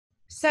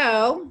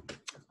So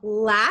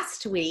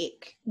last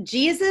week,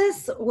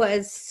 Jesus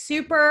was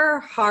super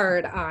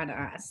hard on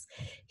us.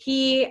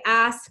 He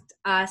asked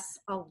us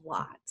a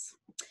lot.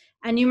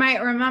 And you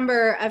might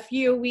remember a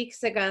few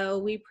weeks ago,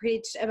 we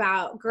preached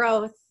about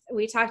growth.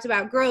 We talked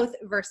about growth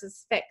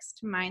versus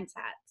fixed mindsets.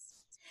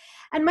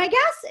 And my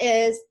guess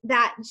is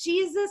that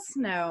Jesus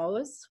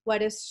knows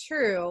what is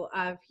true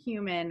of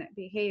human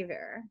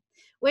behavior,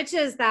 which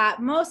is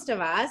that most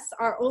of us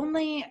are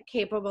only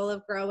capable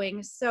of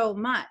growing so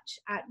much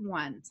at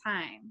one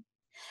time.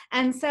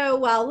 And so,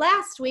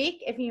 last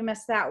week, if you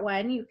missed that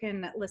one, you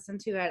can listen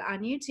to it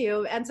on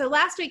YouTube. And so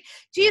last week,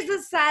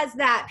 Jesus says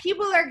that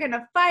people are going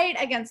to fight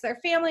against their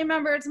family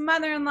members,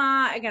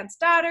 mother-in-law, against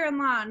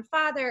daughter-in-law, and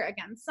father,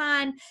 against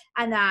son,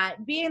 and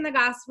that being the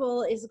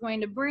gospel is going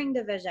to bring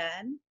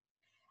division.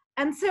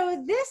 And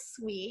so this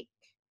week,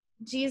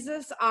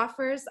 Jesus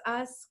offers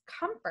us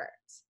comfort.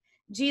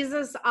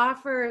 Jesus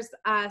offers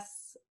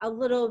us a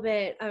little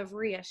bit of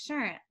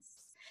reassurance.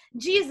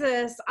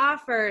 Jesus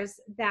offers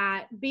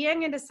that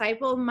being a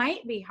disciple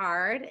might be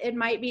hard, it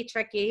might be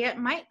tricky, it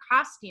might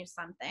cost you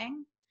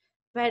something,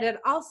 but it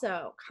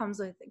also comes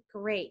with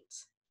great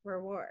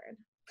reward.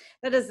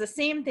 That is the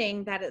same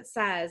thing that it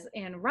says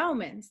in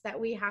Romans, that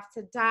we have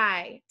to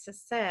die to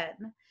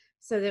sin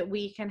so that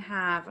we can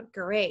have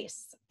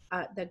grace,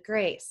 the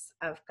grace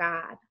of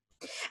God.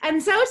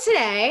 And so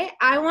today,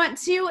 I want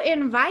to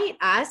invite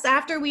us,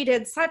 after we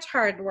did such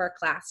hard work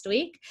last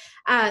week,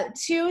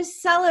 to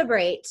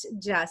celebrate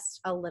just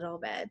a little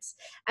bit.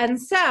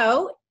 And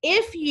so,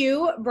 if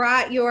you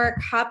brought your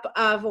cup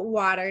of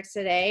water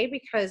today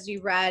because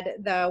you read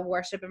the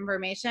worship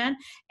information,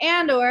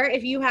 and or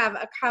if you have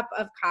a cup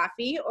of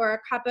coffee or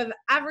a cup of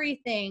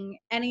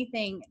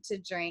anything to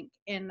drink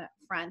in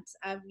front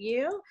of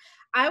you,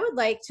 I would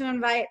like to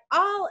invite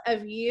all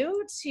of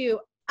you to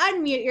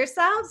unmute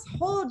yourselves,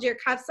 hold your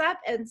cups up,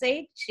 and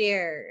say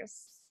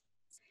cheers.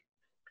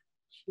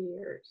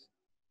 Cheers.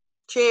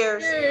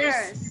 Cheers.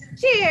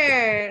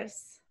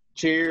 Cheers.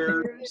 Cheers.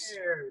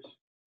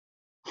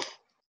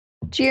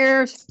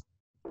 Cheers.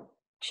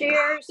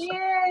 Cheers. Cheers.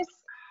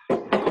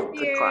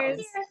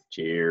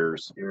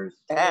 Cheers. Cheers.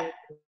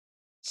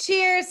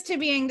 Cheers to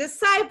being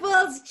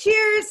disciples.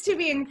 Cheers to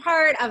being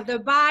part of the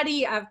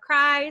body of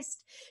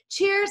Christ.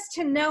 Cheers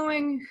to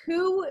knowing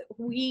who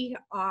we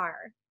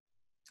are.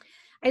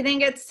 I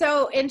think it's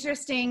so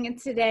interesting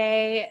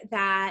today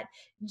that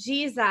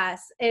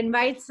Jesus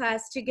invites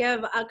us to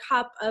give a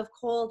cup of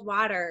cold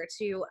water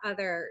to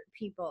other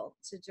people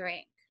to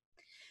drink.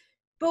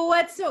 But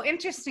what's so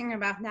interesting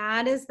about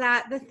that is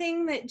that the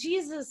thing that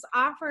Jesus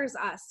offers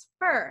us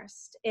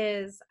first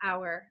is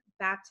our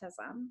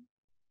baptism.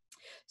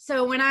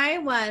 So when I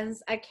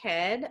was a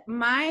kid,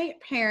 my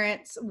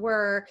parents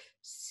were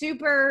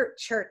super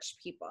church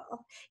people.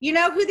 You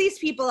know who these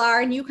people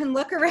are, and you can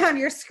look around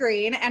your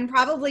screen and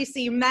probably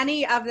see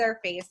many of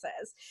their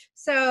faces.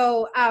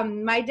 So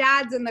my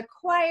dad's in the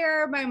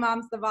choir, my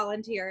mom's the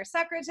volunteer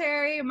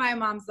secretary, my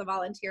mom's the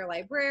volunteer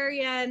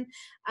librarian.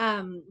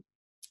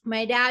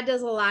 My dad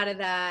does a lot of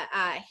the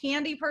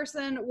handy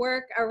person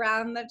work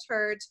around the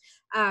church.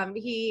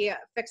 He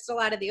fixed a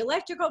lot of the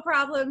electrical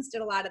problems, did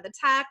a lot of the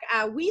tech.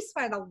 We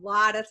spent a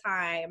lot of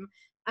time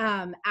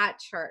at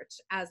church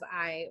as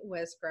I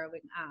was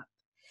growing up.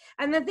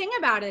 And the thing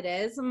about it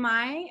is,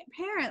 my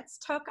parents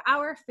took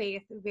our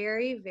faith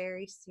very,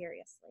 very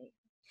seriously.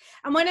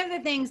 And one of the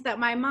things that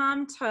my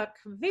mom took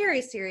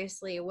very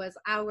seriously was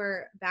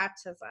our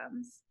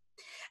baptisms.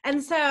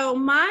 And so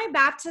my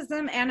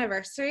baptism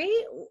anniversary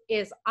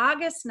is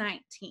August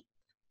 19th.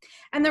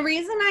 And the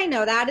reason I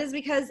know that is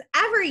because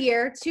every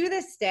year to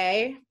this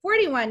day,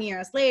 41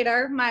 years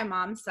later, my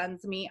mom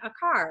sends me a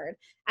card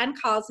and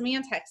calls me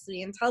and texts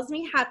me and tells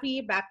me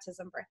happy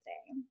baptism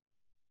birthday.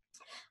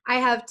 I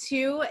have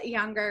two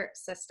younger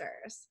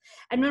sisters.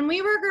 And when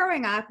we were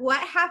growing up,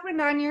 what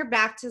happened on your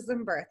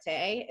baptism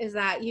birthday is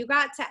that you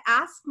got to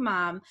ask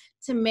mom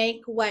to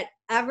make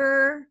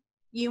whatever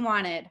you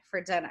wanted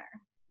for dinner.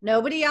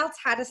 Nobody else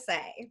had a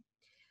say.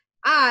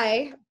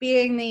 I,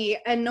 being the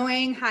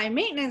annoying high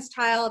maintenance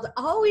child,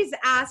 always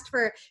asked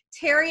for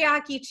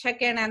teriyaki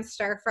chicken and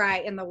stir fry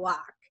in the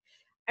wok.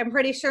 I'm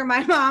pretty sure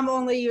my mom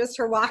only used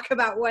her wok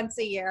about once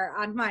a year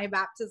on my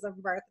baptism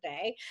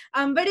birthday,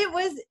 but it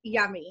was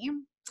yummy.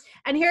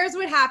 And here's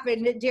what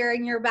happened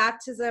during your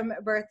baptism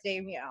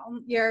birthday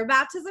meal. Your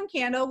baptism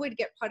candle would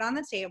get put on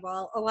the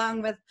table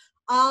along with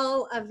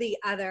all of the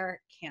other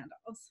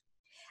candles.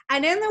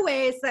 And in the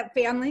ways that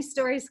family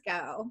stories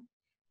go,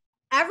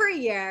 every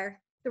year,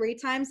 3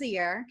 times a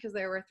year, because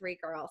there were 3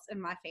 girls in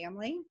my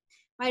family,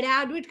 my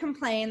dad would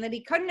complain that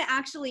he couldn't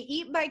actually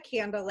eat by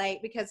candlelight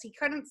because he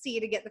couldn't see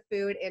to get the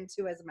food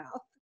into his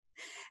mouth.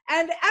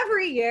 And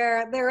every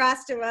year, the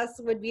rest of us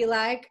would be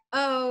like,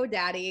 oh,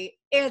 Daddy,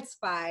 it's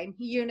fine.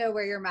 You know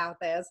where your mouth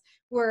is.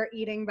 We're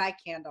eating by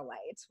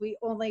candlelight. We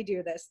only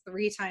do this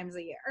 3 times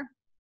a year.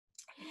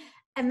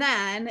 And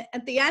then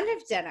at the end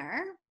of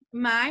dinner,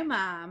 my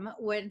mom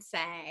would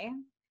say,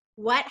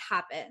 what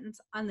happened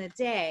on the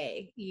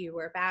day you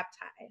were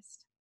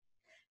baptized?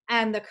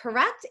 And the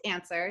correct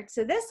answer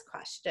to this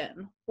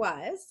question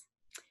was,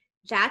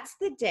 that's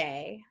the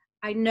day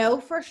I know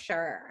for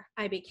sure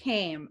I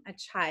became a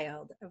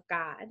child of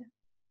God.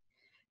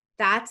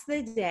 That's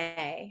the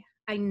day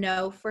I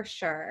know for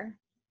sure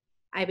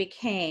I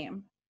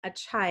became a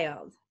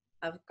child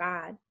of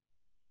God.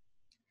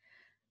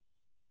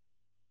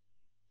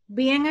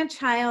 Being a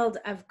child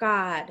of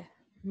God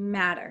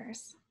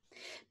matters.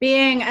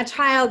 Being a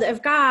child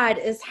of God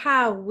is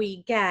how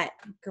we get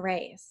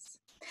grace.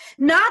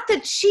 Not the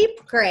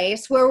cheap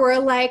grace where we're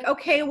like,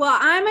 okay, well,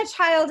 I'm a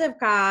child of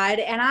God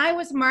and I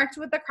was marked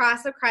with the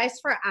cross of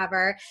Christ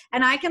forever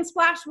and I can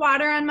splash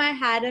water on my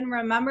head and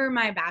remember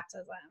my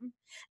baptism.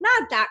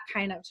 Not that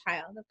kind of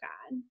child of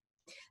God.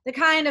 The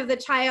kind of the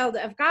child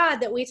of God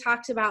that we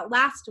talked about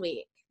last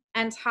week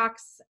and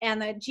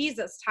that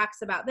Jesus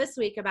talks about this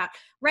week about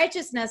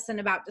righteousness and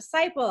about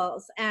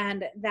disciples,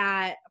 and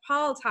that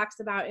Paul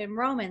talks about in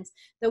Romans.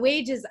 The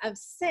wages of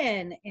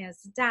sin is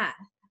death.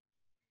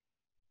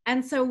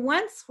 And so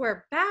once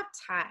we're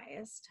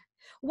baptized,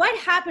 what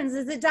happens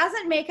is it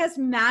doesn't make us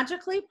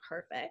magically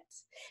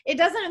perfect. It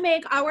doesn't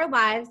make our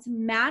lives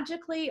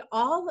magically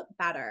all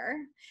better.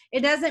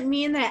 It doesn't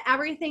mean that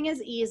everything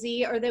is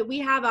easy or that we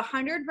have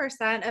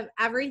 100% of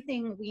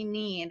everything we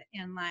need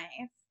in life.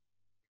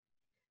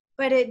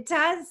 But it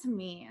does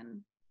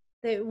mean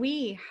that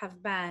we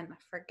have been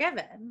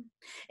forgiven.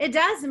 It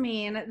does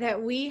mean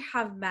that we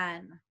have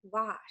been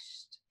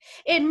washed.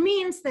 It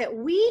means that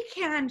we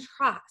can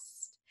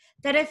trust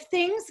that if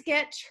things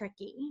get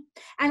tricky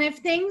and if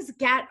things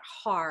get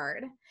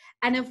hard,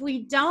 and if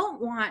we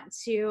don't want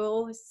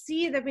to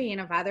see the pain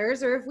of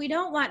others, or if we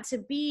don't want to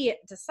be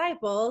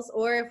disciples,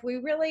 or if we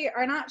really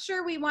are not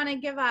sure we want to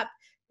give up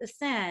the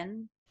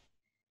sin,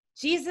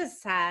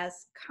 Jesus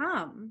says,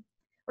 come,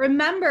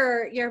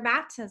 remember your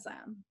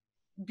baptism,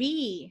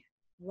 be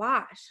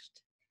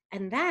washed,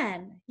 and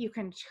then you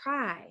can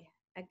try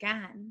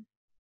again.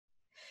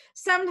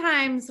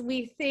 Sometimes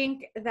we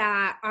think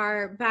that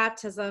our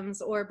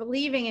baptisms or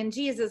believing in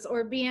Jesus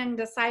or being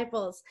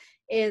disciples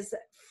is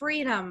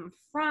freedom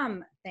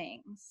from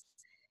things.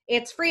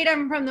 It's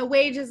freedom from the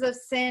wages of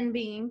sin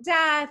being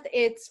death.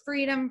 It's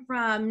freedom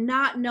from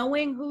not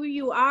knowing who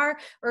you are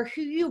or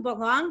who you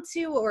belong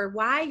to or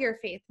why your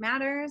faith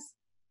matters.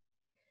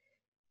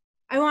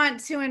 I want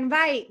to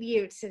invite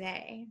you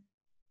today,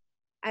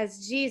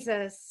 as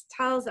Jesus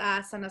tells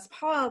us and as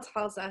Paul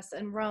tells us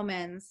in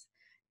Romans,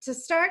 to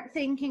start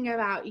thinking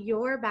about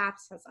your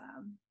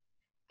baptism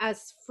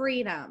as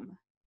freedom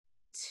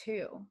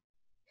too.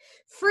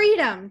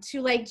 Freedom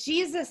to, like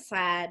Jesus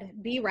said,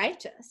 be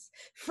righteous.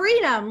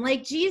 Freedom,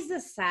 like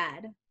Jesus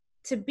said,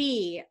 to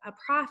be a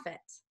prophet.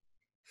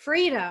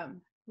 Freedom,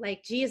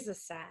 like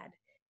Jesus said,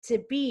 to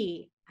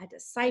be a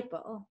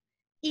disciple,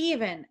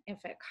 even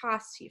if it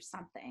costs you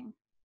something.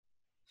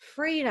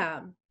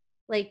 Freedom,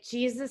 like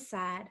Jesus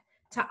said,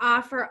 to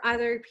offer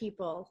other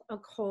people a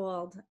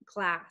cold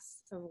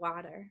glass of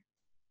water.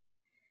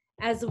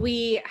 As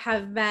we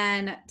have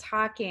been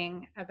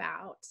talking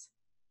about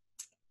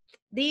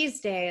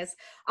these days,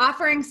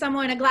 offering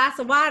someone a glass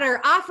of water,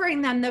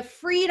 offering them the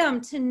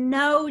freedom to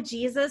know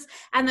Jesus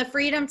and the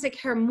freedom to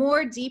care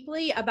more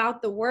deeply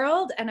about the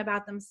world and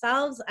about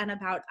themselves and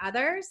about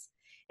others,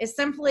 is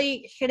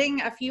simply hitting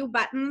a few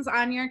buttons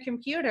on your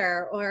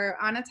computer or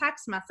on a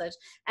text message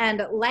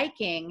and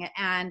liking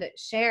and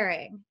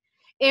sharing.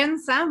 In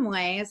some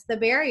ways, the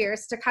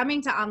barriers to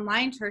coming to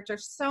online church are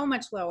so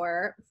much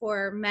lower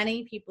for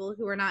many people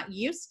who are not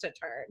used to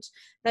church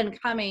than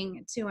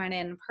coming to an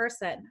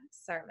in-person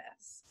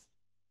service.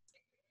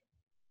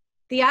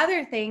 The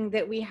other thing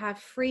that we have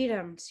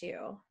freedom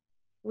to,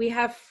 we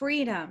have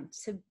freedom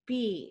to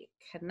be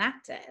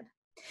connected.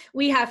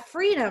 We have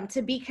freedom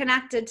to be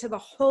connected to the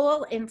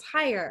whole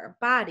entire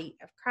body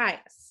of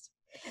Christ.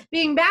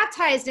 Being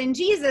baptized in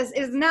Jesus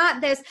is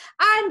not this,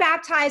 I'm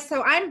baptized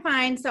so I'm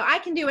fine, so I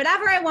can do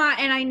whatever I want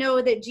and I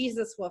know that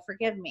Jesus will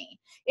forgive me.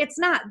 It's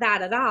not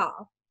that at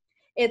all.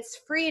 It's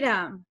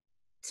freedom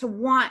to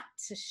want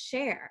to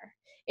share.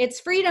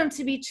 It's freedom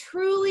to be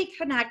truly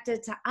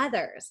connected to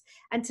others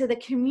and to the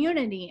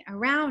community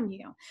around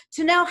you,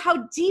 to know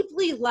how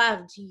deeply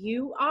loved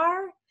you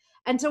are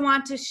and to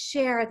want to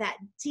share that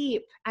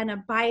deep and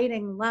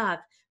abiding love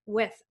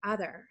with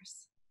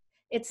others.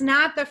 It's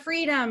not the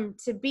freedom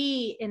to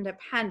be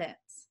independent.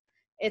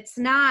 It's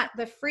not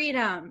the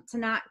freedom to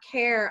not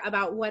care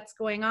about what's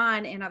going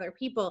on in other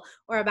people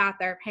or about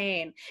their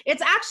pain.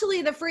 It's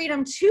actually the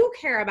freedom to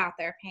care about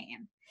their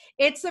pain.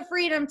 It's the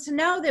freedom to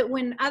know that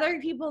when other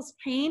people's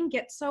pain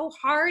gets so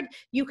hard,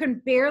 you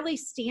can barely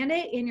stand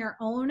it in your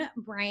own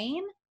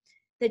brain,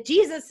 that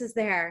Jesus is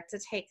there to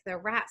take the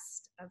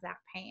rest of that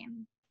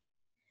pain.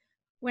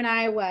 When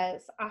I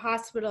was a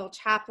hospital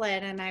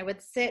chaplain and I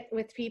would sit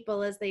with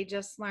people as they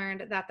just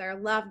learned that their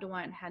loved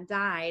one had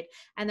died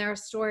and their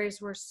stories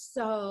were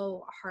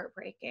so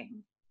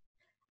heartbreaking,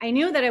 I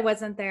knew that I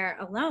wasn't there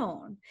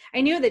alone.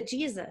 I knew that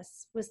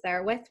Jesus was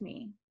there with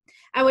me.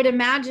 I would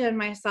imagine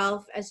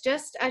myself as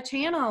just a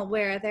channel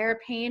where their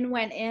pain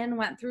went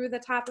through the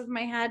top of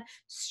my head,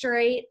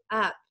 straight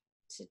up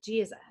to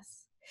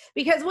Jesus.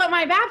 Because what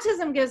my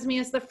baptism gives me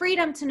is the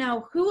freedom to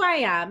know who I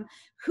am,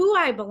 who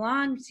I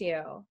belong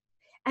to.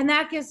 And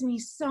that gives me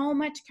so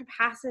much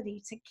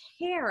capacity to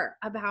care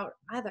about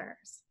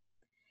others.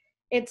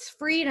 It's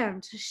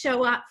freedom to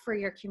show up for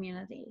your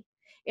community.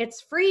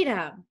 It's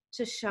freedom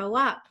to show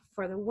up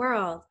for the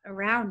world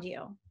around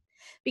you.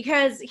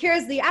 Because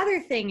here's the other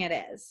thing it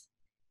is.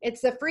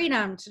 It's the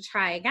freedom to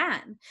try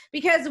again.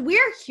 Because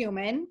we're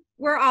human.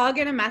 We're all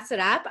going to mess it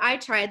up. I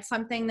tried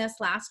something this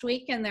last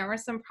week and there were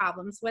some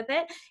problems with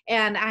it.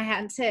 And I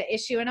had to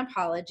issue an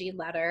apology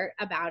letter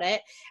about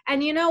it.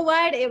 And you know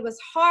what? It was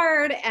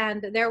hard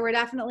and there were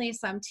definitely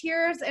some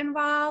tears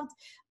involved.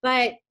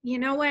 But you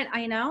know what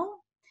I know?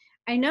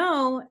 I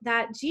know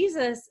that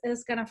Jesus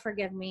is going to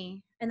forgive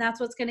me. And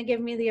that's what's going to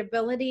give me the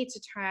ability to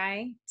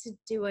try to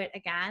do it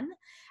again.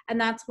 And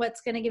that's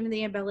what's going to give me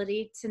the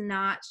ability to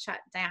not shut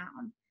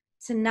down,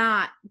 to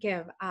not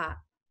give up.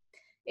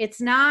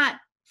 It's not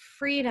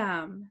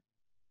freedom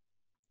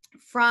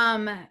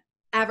from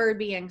ever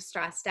being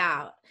stressed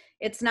out.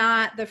 It's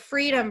not the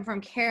freedom from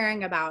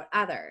caring about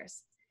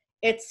others.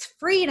 It's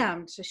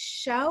freedom to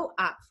show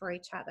up for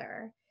each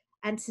other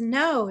and to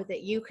know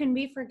that you can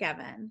be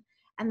forgiven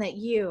and that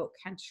you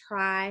can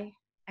try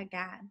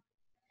again.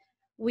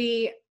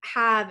 We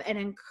have an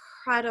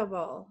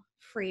incredible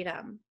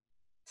freedom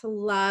to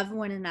love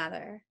one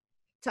another,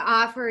 to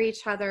offer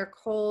each other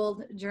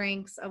cold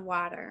drinks of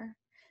water,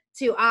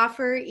 to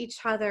offer each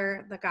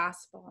other the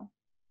gospel,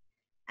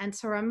 and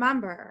to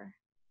remember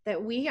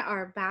that we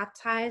are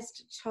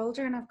baptized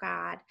children of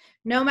God,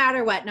 no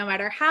matter what, no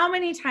matter how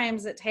many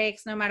times it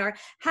takes, no matter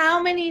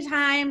how many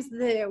times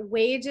the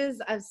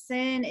wages of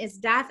sin is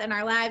death in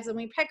our lives, and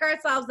we pick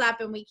ourselves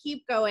up and we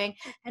keep going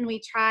and we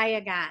try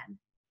again.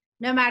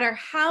 No matter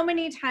how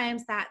many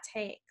times that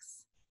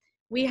takes,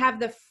 we have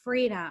the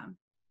freedom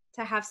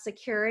to have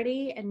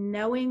security and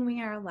knowing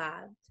we are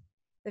loved,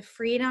 the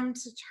freedom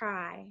to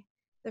try,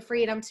 the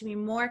freedom to be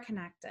more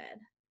connected,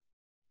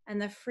 and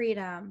the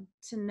freedom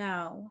to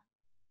know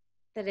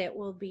that it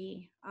will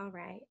be all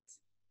right.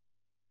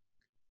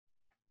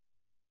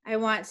 I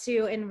want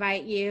to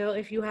invite you,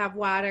 if you have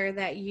water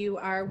that you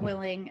are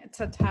willing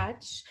to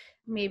touch,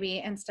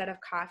 maybe instead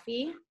of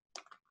coffee,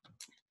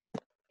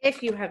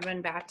 if you have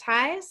been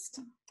baptized,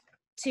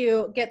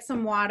 to get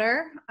some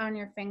water on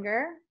your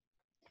finger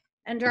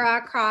and draw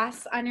a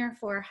cross on your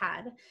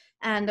forehead.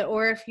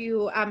 Or if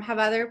you have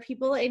other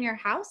people in your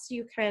house,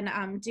 you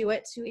can do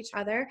it to each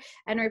other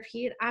and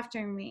repeat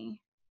after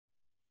me.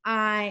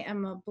 I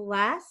am a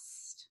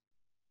blessed,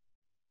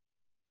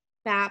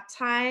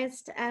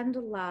 baptized, and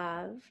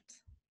loved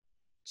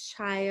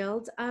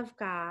child of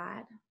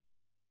God,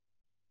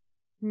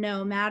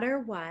 no matter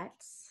what,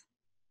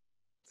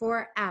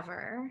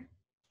 forever.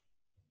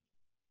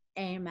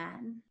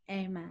 Amen.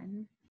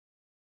 Amen.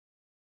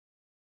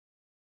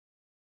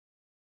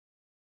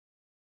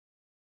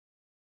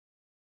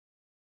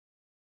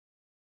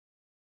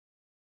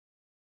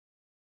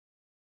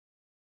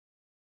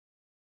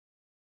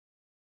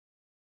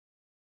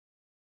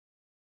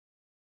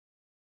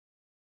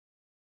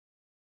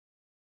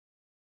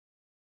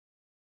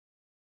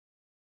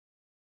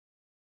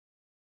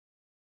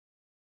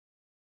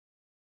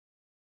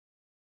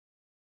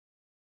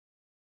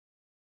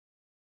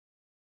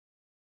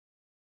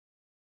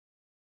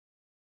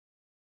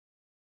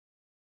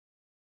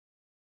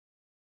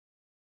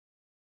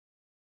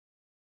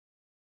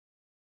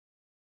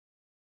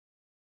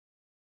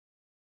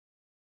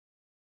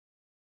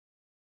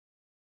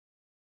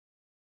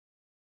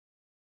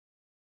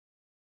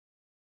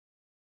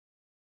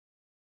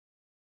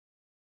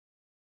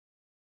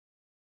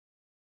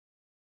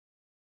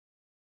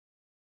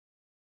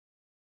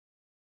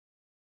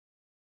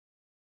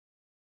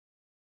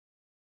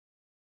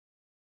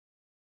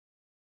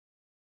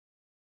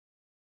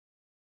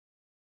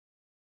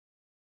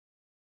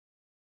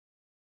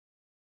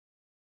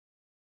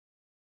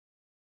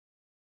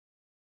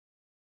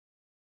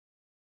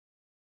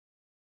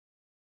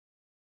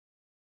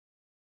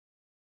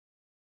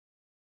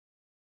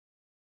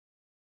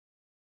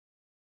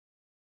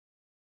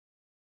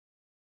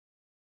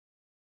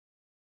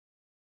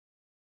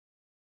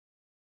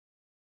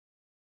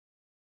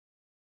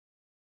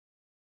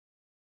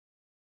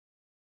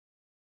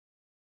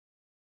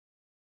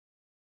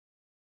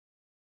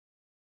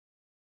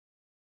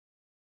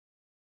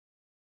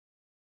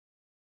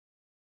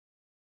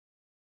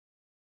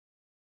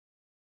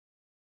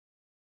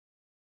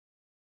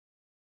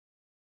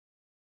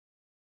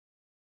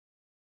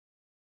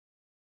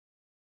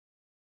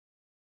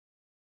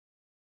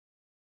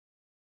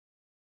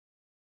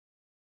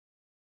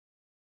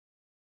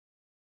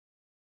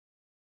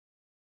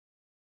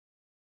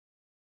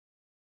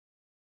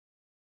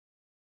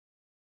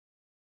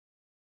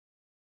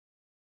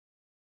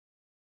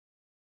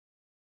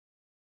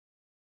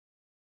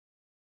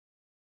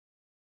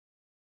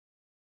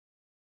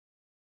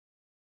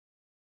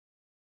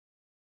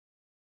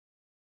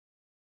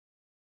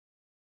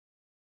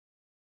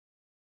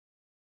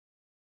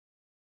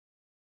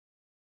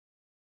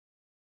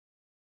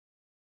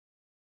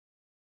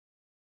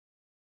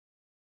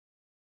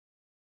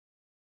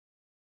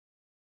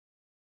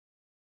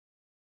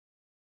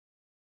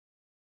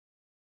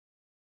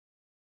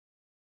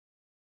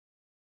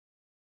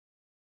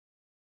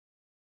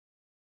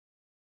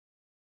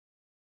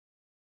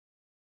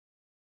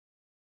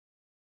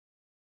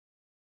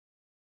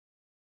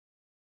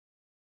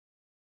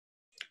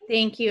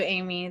 Thank you,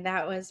 Amy.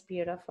 That was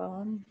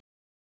beautiful.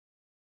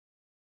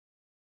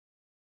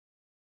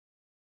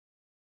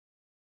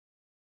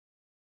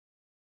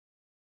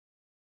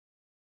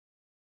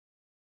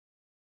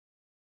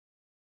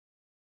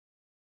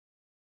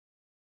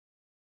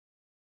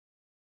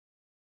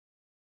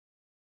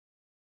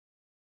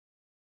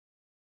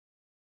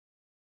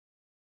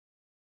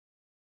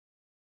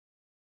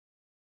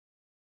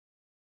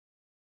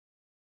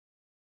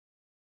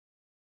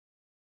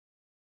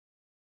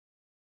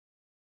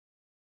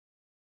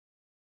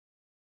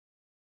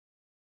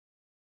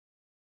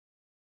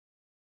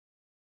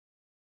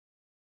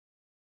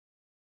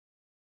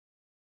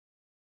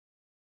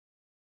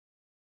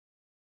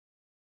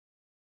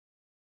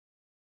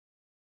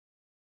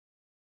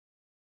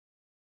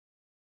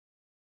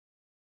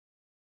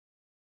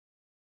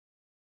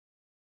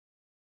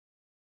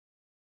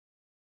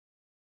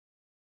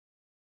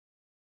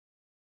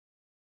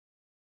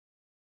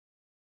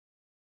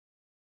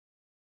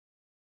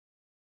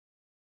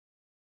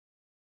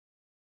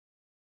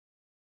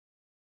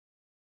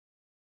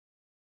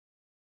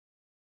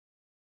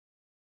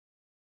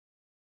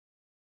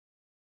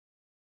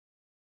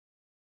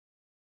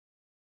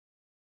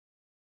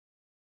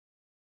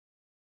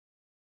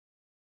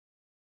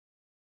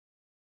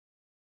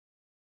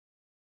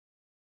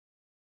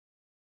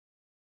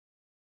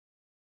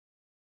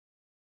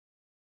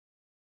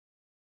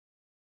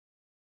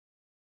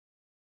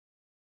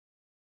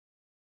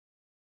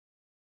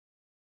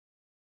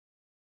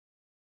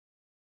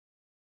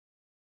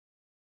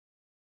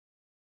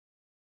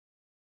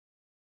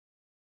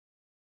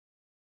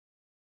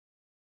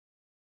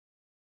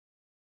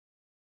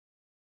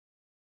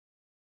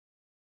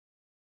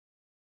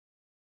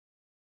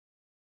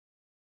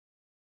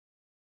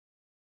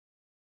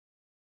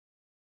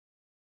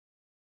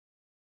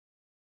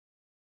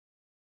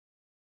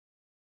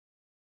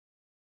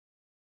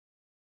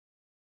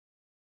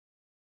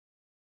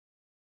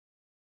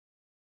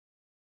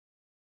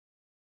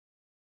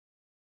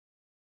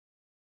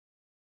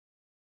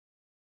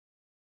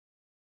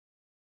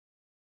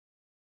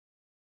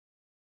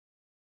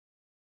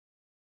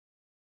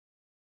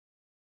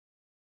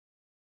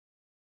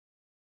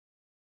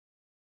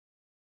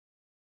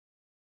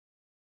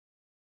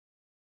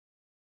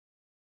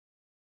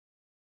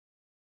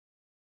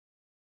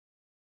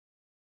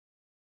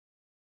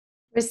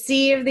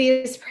 Receive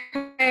these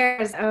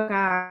prayers, oh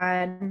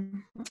God,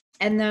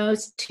 and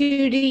those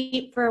too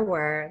deep for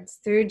words,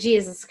 through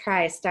Jesus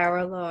Christ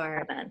our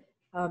Lord. Amen.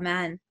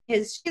 Amen.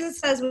 Because Jesus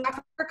says we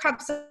offer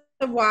cups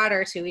of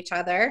water to each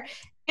other.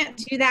 Can't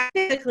do that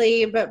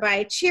physically, but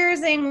by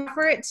cheersing,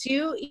 offer it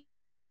to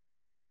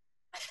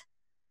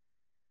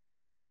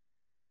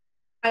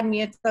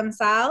unmute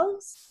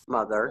themselves.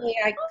 Mother.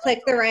 I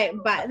click the right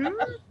button.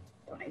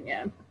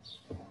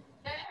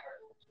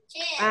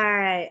 All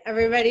right,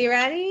 everybody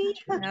ready?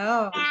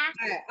 No. All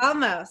right,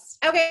 almost.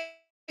 Okay.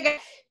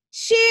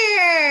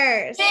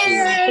 Cheers.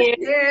 Cheers.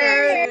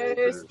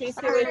 Cheers. Peace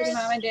be with you,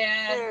 Mom and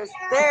Dad. Cheers.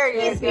 There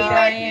you Peace be go.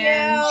 with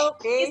you.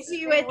 Peace Peace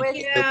be with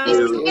you.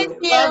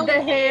 Love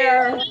the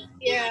hair.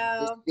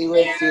 Be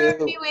with you.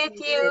 Be with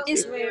you.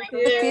 Peace be with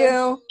With you.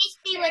 you. Peace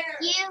be with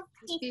you.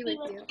 Peace be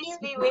with you. Peace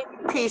be with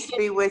you.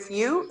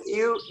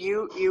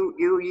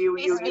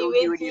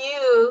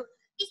 You.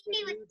 Peace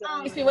be with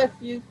Peace be with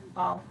you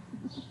all.